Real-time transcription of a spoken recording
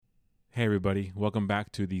Hey everybody, welcome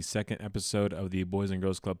back to the second episode of the Boys and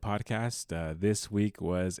Girls Club podcast. This week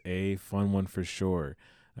was a fun one for sure.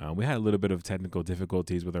 We had a little bit of technical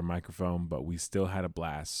difficulties with our microphone, but we still had a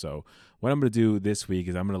blast. So what I'm going to do this week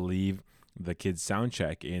is I'm going to leave the kids sound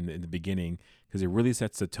check in the beginning because it really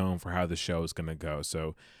sets the tone for how the show is going to go.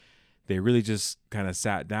 So they really just kind of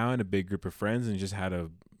sat down, a big group of friends, and just had a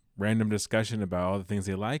random discussion about all the things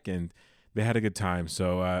they like, and they had a good time.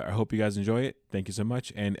 So I hope you guys enjoy it. Thank you so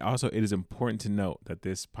much. And also, it is important to note that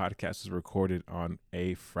this podcast was recorded on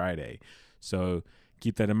a Friday. So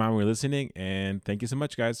keep that in mind when you're listening. And thank you so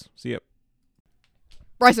much, guys. See ya.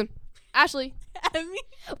 Bryson. Ashley. Emmy.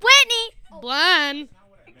 Whitney. Blaine.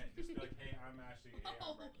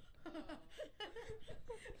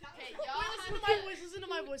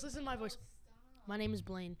 Listen to my voice. My name is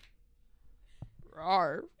Blaine.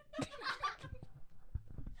 Rawr.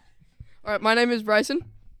 All right, my name is Bryson.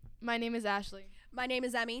 My name is Ashley. My name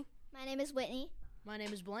is Emmy. My name is Whitney. My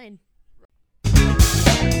name is Blaine.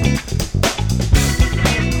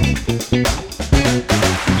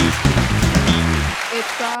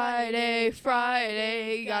 It's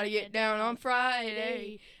Friday, gotta get down on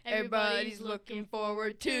Friday. Everybody's looking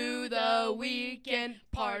forward to the weekend,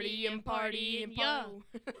 partying, yo.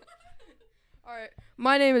 All right,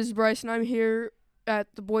 my name is Bryson. I'm here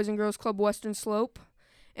at the Boys and Girls Club Western Slope,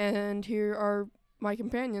 and here are my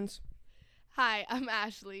companions. Hi, I'm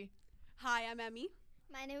Ashley. Hi, I'm Emmy.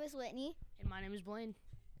 My name is Whitney. And my name is Blaine.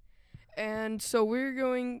 And so we're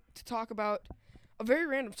going to talk about a very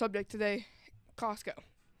random subject today, Costco.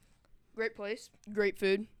 Great place, great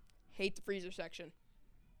food, hate the freezer section.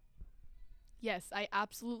 Yes, I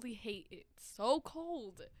absolutely hate it. It's so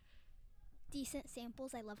cold. Decent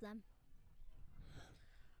samples. I love them.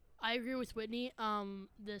 I agree with Whitney.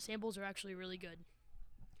 The samples are actually really good.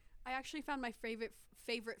 I actually found my favorite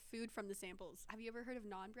food from the samples. Have you ever heard of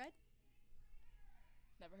naan bread?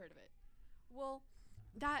 Never heard of it. Well,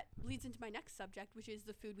 that leads into my next subject, which is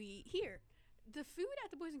the food we eat here. The food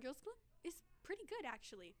at the Boys and Girls Club is pretty good,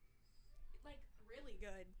 actually. Like, really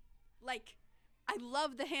good. Like, I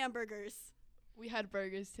love the hamburgers. We had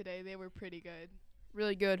burgers today. They were pretty good.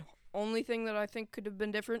 Really good. Only thing that I think could have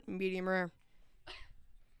been different, medium rare.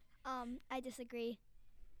 I disagree.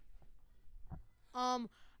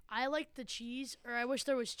 I like the cheese, or I wish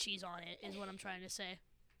there was cheese on it, is what I'm trying to say.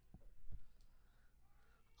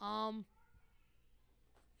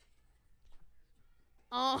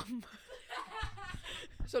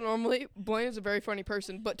 So normally, Blaine is a very funny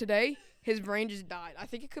person, but today, his brain just died. I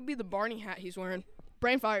think it could be the Barney hat he's wearing.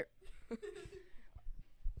 Brain fire.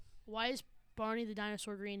 Why is Barney the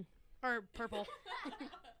dinosaur green? Or purple?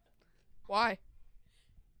 Why?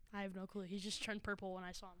 I have no clue. He just turned purple when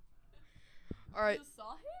I saw him. All right. You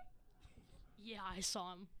saw him? Yeah, I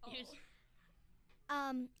saw him. Oh. He was-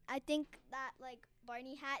 I think that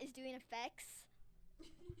Barney hat is doing effects.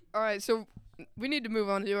 All right, so we need to move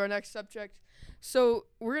on to our next subject. So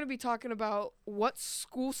we're going to be talking about what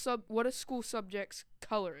a school subject's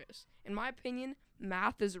color is. In my opinion,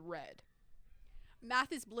 math is red.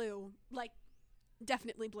 Math is blue. Like,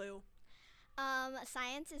 definitely blue.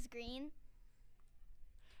 Science is green.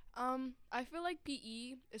 I feel like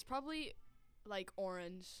PE is probably like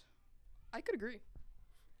orange. I could agree.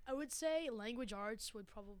 I would say language arts would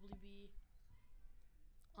probably be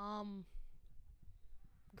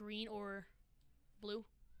green or blue.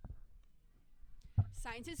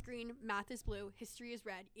 Science is green, math is blue, history is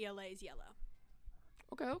red, ELA is yellow.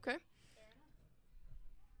 Okay.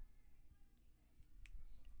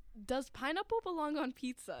 Does pineapple belong on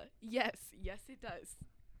pizza? Yes, it does.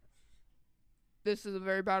 This is a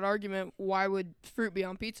very bad argument. Why would fruit be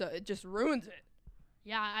on pizza? It just ruins it.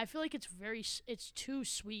 Yeah, I feel like it's too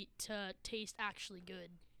sweet to taste actually good.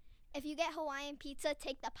 If you get Hawaiian pizza,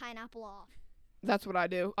 take the pineapple off. That's what I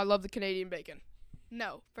do. I love the Canadian bacon.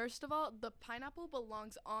 No, first of all, the pineapple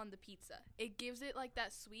belongs on the pizza. It gives it like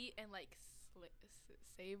that sweet and like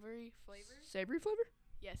savory flavor. Savory flavor?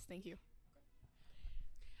 Yes, thank you.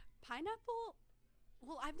 Pineapple,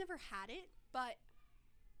 well, I've never had it, but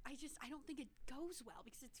I don't think it goes well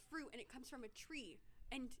because it's fruit and it comes from a tree.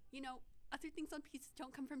 And, other things on pizza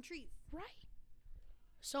don't come from trees. Right.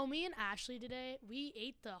 So me and Ashley today, we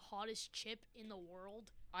ate the hottest chip in the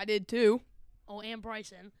world. I did too. Oh, and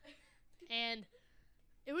Bryson. And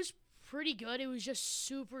it was pretty good. It was just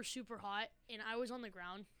super, super hot. And I was on the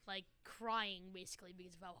ground, crying, basically,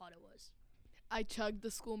 because of how hot it was. I chugged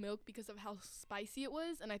the school milk because of how spicy it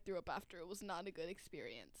was, and I threw up after. It was not a good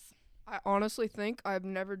experience. I honestly think I've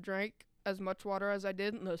never drank as much water as I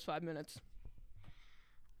did in those 5 minutes.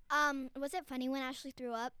 Was it funny when Ashley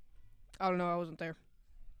threw up? I don't know. I wasn't there.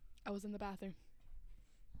 I was in the bathroom.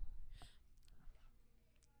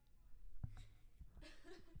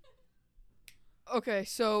 Okay,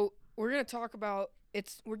 so we're gonna talk about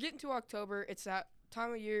we're getting to October. It's that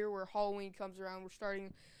time of year where Halloween comes around. We're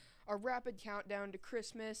starting our rapid countdown to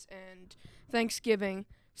Christmas and Thanksgiving.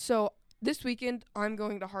 So this weekend I'm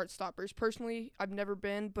going to Heartstoppers. Personally, I've never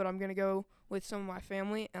been, but I'm gonna go with some of my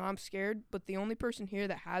family, and I'm scared. But the only person here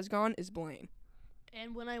that has gone is Blaine.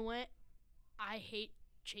 And when I went, I hate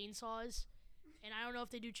chainsaws. And I don't know if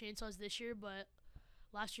they do chainsaws this year, but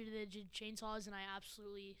last year they did chainsaws, and I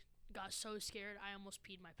absolutely got so scared I almost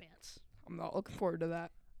peed my pants. I'm not looking forward to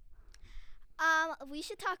that. We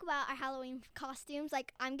should talk about our Halloween costumes.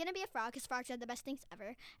 Like, I'm gonna be a frog because frogs are the best things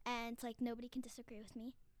ever, and like nobody can disagree with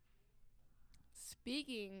me.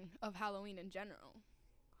 Speaking of Halloween in general,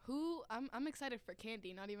 I'm excited for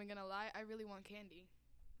candy. Not even gonna lie, I really want candy.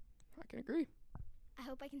 I can agree. I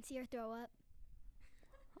hope I can see her throw up.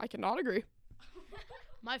 I cannot agree.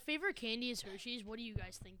 My favorite candy is Hershey's. What do you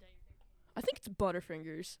guys think? I think it's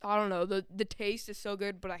Butterfingers. I don't know. The taste is so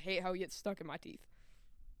good, but I hate how it gets stuck in my teeth.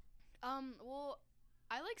 Well,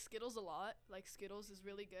 I like Skittles a lot. Like, Skittles is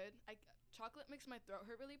really good. Chocolate makes my throat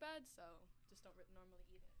hurt really bad, so just don't normally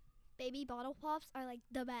eat it. Baby bottle pops are like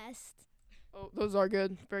the best. Oh, those are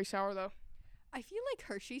good. Very sour though. I feel like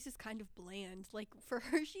Hershey's is kind of bland. Like, for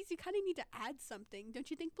Hershey's, you kind of need to add something. Don't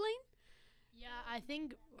you think, Blaine? Yeah, I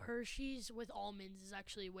think Hershey's with almonds is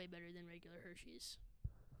actually way better than regular Hershey's.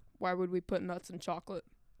 Why would we put nuts in chocolate?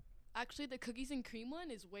 Actually, the cookies and cream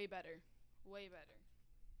one is way better. Way better.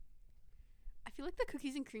 I feel like the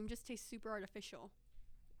cookies and cream just taste super artificial.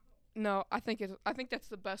 No, I think that's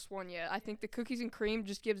the best one yet. I think the cookies and cream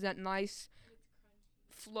just gives that nice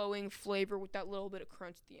flowing flavor with that little bit of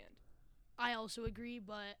crunch at the end. I also agree,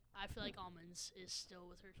 but I feel like almonds is still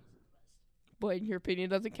with Hershey's the best. But in your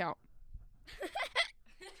opinion, it doesn't count.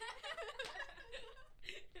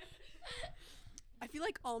 I feel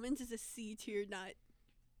like almonds is a C tier nut.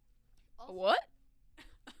 What?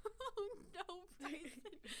 Oh no, Bryson.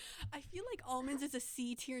 I feel like almonds is a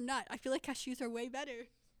C tier nut. I feel like cashews are way better.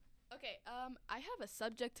 Okay, I have a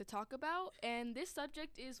subject to talk about, and this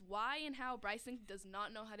subject is why and how Bryson does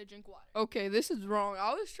not know how to drink water. Okay, this is wrong.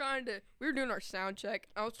 We were doing our sound check.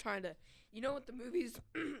 I was trying to, you know what the movies,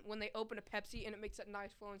 when they open a Pepsi and it makes that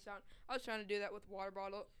nice flowing sound? I was trying to do that with a water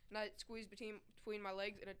bottle, and I squeezed between my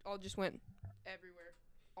legs, and it all just went everywhere,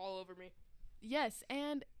 all over me. Yes,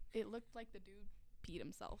 and it looked like the dude peed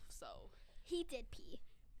himself, so. He did pee.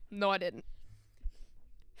 No, I didn't.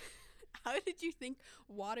 How did you think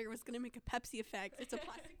water was going to make a Pepsi effect? It's a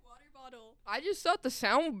plastic water bottle. I just thought the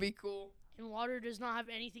sound would be cool. And water does not have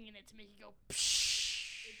anything in it to make it go psh.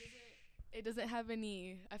 It doesn't have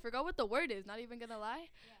any. I forgot what the word is. Not even gonna lie.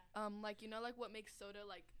 Yeah. Like, you know, like what makes soda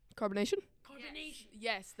like Carbonation? Carbonation.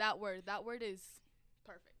 Yes, that word. That word is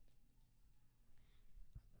perfect.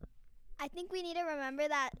 I think we need to remember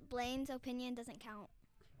that Blaine's opinion doesn't count.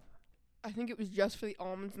 I think it was just for the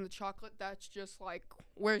almonds and the chocolate. That's just like,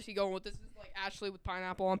 where's he going with this? This is like Ashley with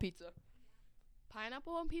pineapple on pizza.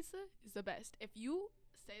 Pineapple on pizza is the best. If you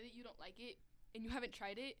say that you don't like it and you haven't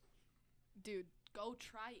tried it, dude, go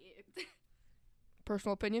try it.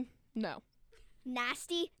 Personal opinion? No.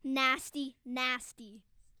 Nasty, nasty, nasty.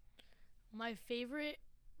 My favorite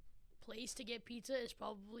place to get pizza is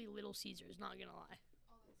probably Little Caesars, not gonna lie.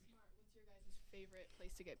 Oh, that's smart. What's your guys' favorite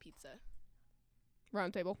place to get pizza?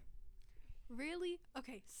 Round table. Really?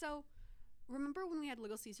 Okay, so remember when we had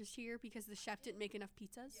Little Caesars here because the chef didn't make enough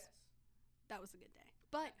pizzas? Yes. That was a good day.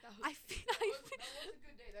 But That was I a good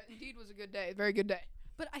day. That indeed was a good day. Very good day.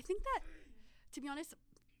 But I think that, to be honest,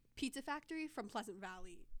 Pizza Factory from Pleasant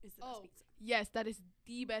Valley is the best pizza. Yes, that is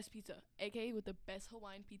the best pizza, aka with the best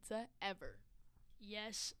Hawaiian pizza ever.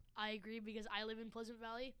 Yes, I agree because I live in Pleasant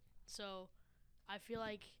Valley, so I feel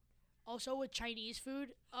like also with Chinese food,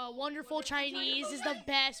 Wonderful Chinese is the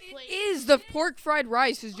best place. The pork fried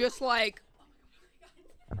rice is just like,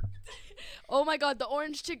 Oh my god, the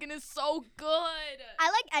orange chicken is so good. I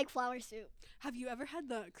like egg flour soup. Have you ever had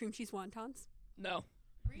the cream cheese wontons? no.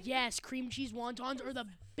 Yes, cream cheese wontons are the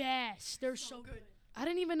best. They're so good. I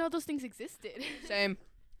didn't even know those things existed. Same.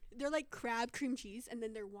 They're like crab cream cheese, and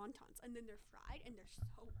then they're wontons, and then they're fried, and they're so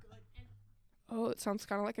good. And Oh, it sounds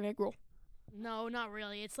kind of like an egg roll. No, not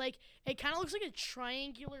really. It's like, it kind of looks like a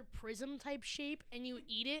triangular prism type shape, and you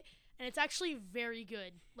eat it, and it's actually very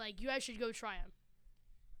good. Like, you guys should go try them.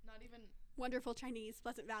 Not even. Wonderful Chinese,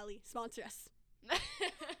 Pleasant Valley, sponsor us.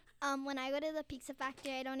 When I go to the pizza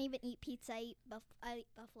factory, I don't even eat pizza. I eat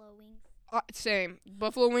buffalo wings. Same.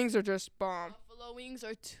 Buffalo wings are just bomb. Buffalo wings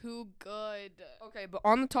are too good. Okay, but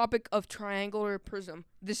on the topic of triangular prism,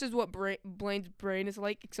 this is what Blaine's brain is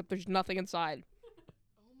like, except there's nothing inside.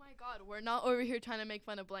 Oh my god, we're not over here trying to make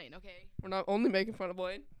fun of Blaine, okay? We're not only making fun of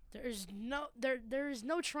Blaine. There is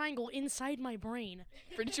no triangle inside my brain.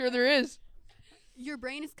 Pretty sure there is. Your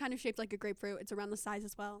brain is kind of shaped like a grapefruit. It's around the size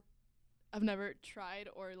as well. I've never tried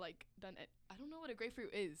or like done it. I don't know what a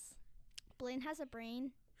grapefruit is. Blaine has a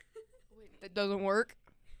brain. That doesn't work.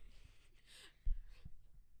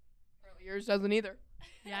 Apparently yours doesn't either.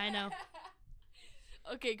 Yeah, I know.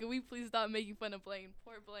 Okay, can we please stop making fun of Blaine?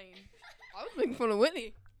 Poor Blaine. I was making fun of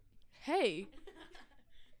Whitney. Hey.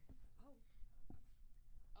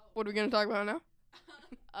 What are we going to talk about now?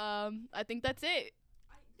 I think that's it.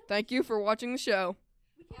 Thank you for watching the show.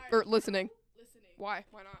 Or listening. Why?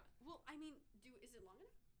 Why not? Well, I mean, is it long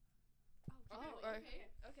enough? Oh, okay.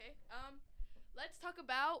 Let's talk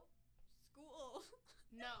about School.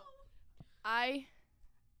 no. I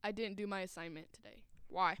didn't do my assignment today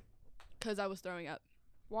Why? because I was throwing up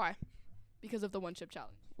Why? because of the one chip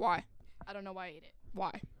challenge. Why? I don't know why I ate it.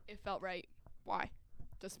 Why? It felt right. Why?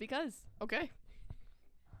 Just because. Okay.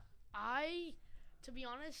 To be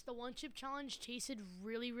honest, the one chip challenge tasted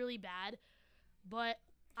really, really bad, but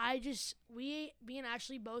me and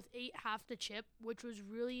Ashley both ate half the chip, which was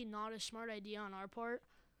really not a smart idea on our part.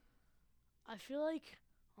 I feel like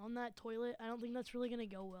on that toilet, I don't think that's really gonna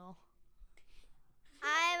go well.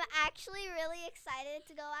 I'm actually really excited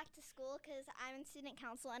to go back to school because I'm in student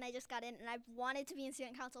council and I just got in and I've wanted to be in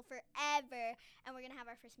student council forever, and we're gonna have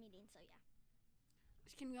our first meeting, so yeah.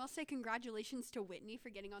 Can we all say congratulations to Whitney for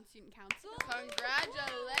getting on student council?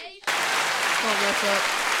 Congratulations. Congrats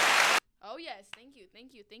up. Oh yes, thank you.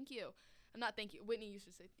 Not thank you. Whitney, you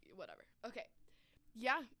should say whatever. Okay.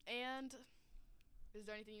 Yeah, and is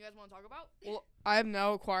there anything you guys want to talk about? Well, I have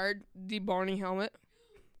now acquired the Barney helmet.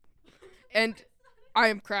 And I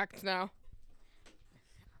am cracked now.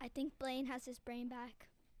 I think Blaine has his brain back.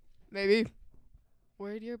 Maybe.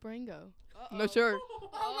 Where'd your brain go? No sure.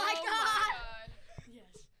 Oh my god!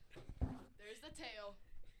 Yes. There's the tail.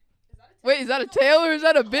 Wait, is that a tail or is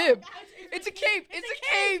that a bib? It's a cape. It's a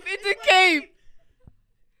cape. It's a cape.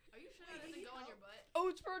 Are you sure that doesn't go on your butt? Oh,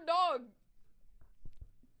 it's for a dog.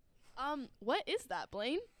 What is that,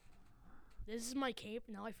 Blaine? This is my cape.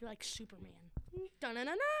 Now I feel like Superman.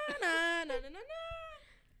 Dun-dun-dun-dun-dun-dun-dun-dun.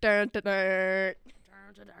 Dun, dun, dun.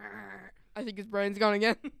 Dun-dun-dun. I think his brain's gone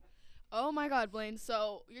again. Oh my God, Blaine.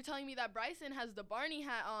 So you're telling me that Bryson has the Barney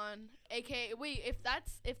hat on, aka wait, if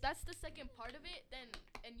that's the second part of it, then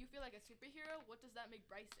and you feel like a superhero, what does that make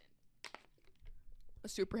Bryson? A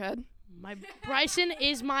superhead. My Bryson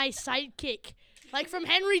is my sidekick. Like from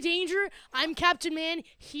Henry Danger, I'm Captain Man.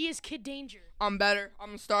 He is Kid Danger. I'm better.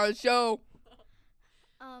 I'm the star of the show.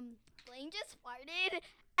 Blaine just farted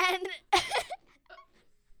and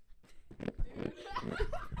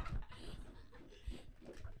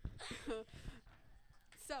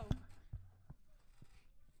So,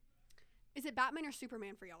 is it Batman or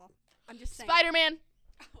Superman for y'all? I'm just saying. Spider-Man.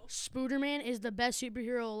 Spooderman is the best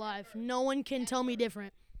superhero alive. No one can tell me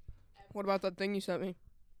different. What about that thing you sent me?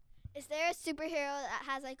 is there a superhero that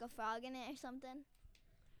has like a frog in it or something?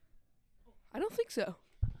 I don't think so.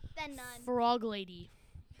 Then none. Frog Lady.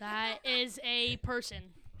 That is a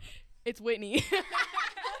person. It's Whitney.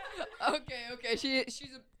 Okay.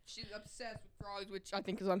 She's obsessed with frogs, which I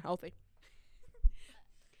think is unhealthy.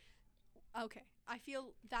 Okay, I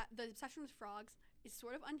feel that the obsession with frogs is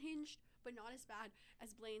sort of unhinged, but not as bad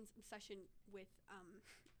as Blaine's obsession with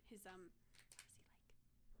his what is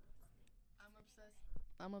he like?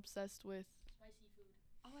 I'm obsessed with Spicy food.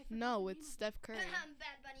 Oh, I forgot no, the with name of Steph Curry.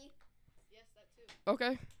 Bad Bunny. Yes, that too.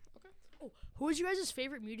 Okay. Oh, who is your guys'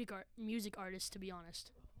 favorite music artist, to be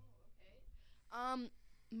honest?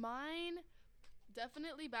 Mine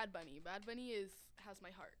definitely Bad Bunny. Bad Bunny has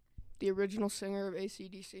my heart. The original singer of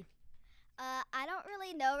AC/DC. I don't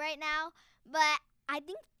really know right now, but I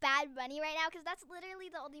think Bad Bunny right now because that's literally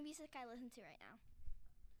the only music I listen to right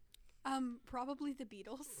now. Probably the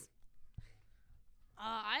Beatles.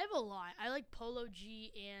 I have a lot. I like Polo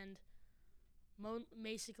G and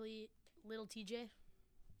basically Little TJ.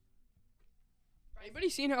 Anybody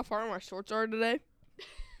seen how far my shorts are today?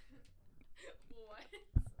 What?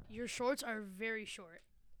 Your shorts are very short.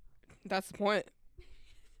 That's the point.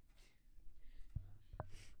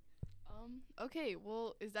 Okay,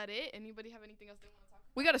 well, is that it? Anybody have anything else they want to talk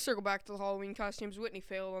We got to circle back to the Halloween costumes. Whitney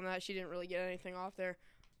failed on that. She didn't really get anything off there.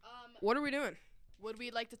 about? What are we doing? Would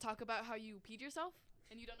we like to talk about how you peed yourself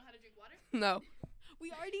and you don't know how to drink water? No.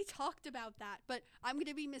 We already talked about that, but I'm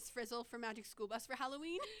gonna be Miss Frizzle from Magic School Bus for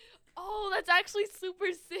Halloween. Oh, that's actually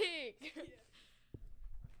super sick.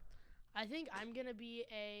 I think I'm gonna be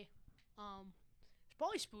a it's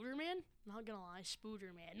probably Spooderman. Not gonna lie,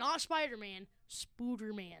 Spooderman. Not Spider-Man,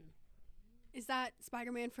 Spooderman. Is that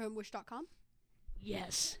Spider-Man from Wish.com?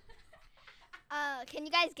 Yes. Can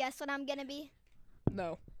you guys guess what I'm gonna be?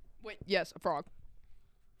 No. Wait, yes, a frog.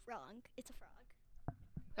 Wrong. It's a frog.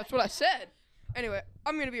 That's what I said. Anyway,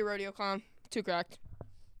 I'm going to be a rodeo clown. Too correct.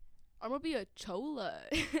 I'm gonna be a chola.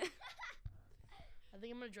 I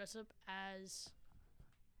think I'm gonna dress up as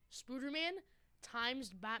Spooderman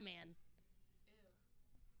times Batman.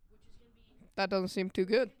 Which is gonna be That doesn't seem too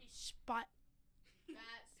good. spot. Bat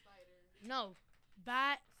spider. No,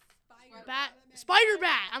 Spider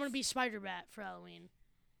Bat. I'm gonna be Spider Bat for Halloween.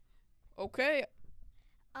 Okay.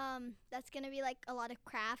 That's gonna be like a lot of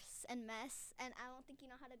crafts and mess, and I don't think you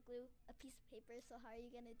know how to glue a piece of paper. So how are you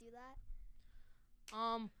gonna do that?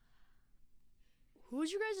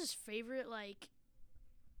 Who's your guys' favorite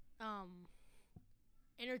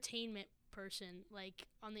entertainment person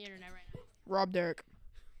on the internet right now? Rob Derrick.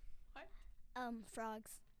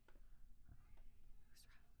 Frogs.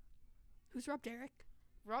 Who's Rob Derrick?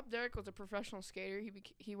 Rob Derrick was a professional skater.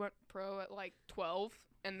 He went pro at like 12,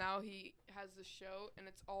 and now he has this show, and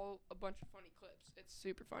it's all a bunch of funny clips. It's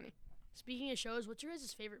super funny. Speaking of shows, what's your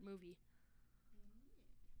guys' favorite movie?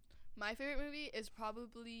 My favorite movie is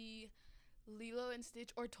probably Lilo and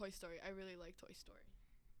Stitch or Toy Story. I really like Toy Story.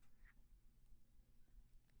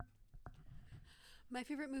 My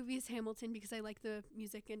favorite movie is Hamilton because I like the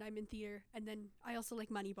music and I'm in theater. And then I also like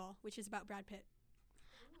Moneyball, which is about Brad Pitt.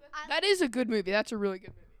 That is a good movie. That's a really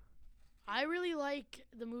good movie. I really like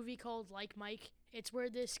the movie called Like Mike. It's where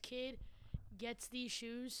this kid gets these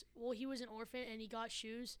shoes. Well, he was an orphan and he got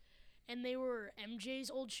shoes, and they were MJ's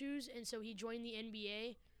old shoes, and so he joined the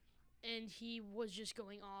NBA, and he was just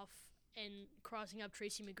going off and crossing up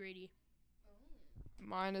Tracy McGrady.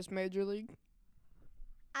 Mine is Major League.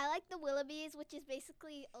 I like the Willoughbys, which is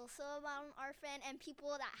basically also about an orphan and people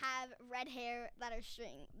that have red hair that is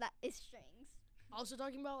strings. Also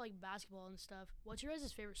talking about basketball and stuff. What's your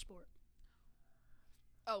guys' favorite sport?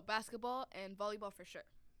 Oh, basketball and volleyball for sure.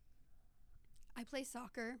 I play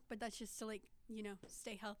soccer, but that's just to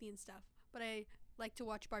stay healthy and stuff. But I like to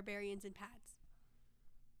watch Barbarians in pads.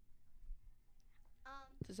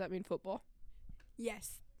 Does that mean football?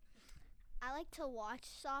 Yes. I like to watch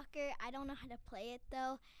soccer. I don't know how to play it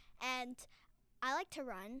though, and I like to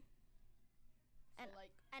run.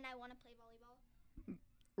 And I want to play volleyball.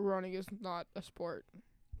 Running is not a sport.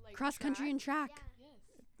 Like Cross country and track. Yeah.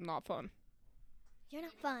 Yes. Not fun. You're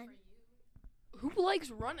not fun. Who likes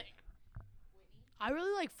running? I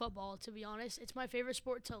really like football, to be honest. It's my favorite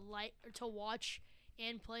sport to watch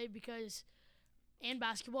and play and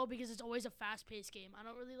basketball because it's always a fast-paced game. I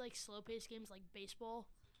don't really like slow-paced games like baseball.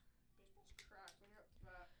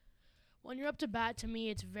 When you're up to bat, to me,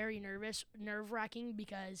 it's very nerve-wracking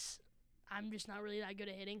because I'm just not really that good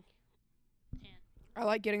at hitting. And I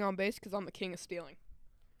like getting on base because I'm the king of stealing.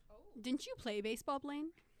 Didn't you play baseball,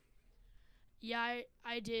 Blaine? yeah,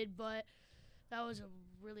 I did, but that was a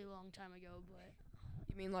really long time ago. But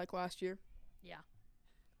You mean like last year? yeah.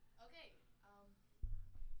 Okay.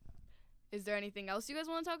 Is there anything else you guys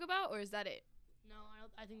want to talk about, or is that it? No,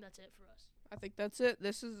 I think that's it for us. I think that's it.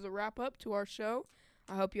 This is the wrap up to our show.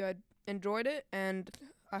 I hope you had enjoyed it, and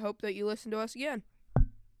I hope that you listen to us again.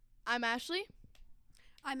 I'm Ashley.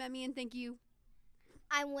 I'm Emmy, and thank you.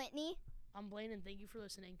 I'm Whitney. I'm Blaine, and thank you for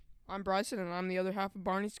listening. I'm Bryson, and I'm the other half of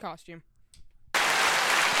Barney's costume.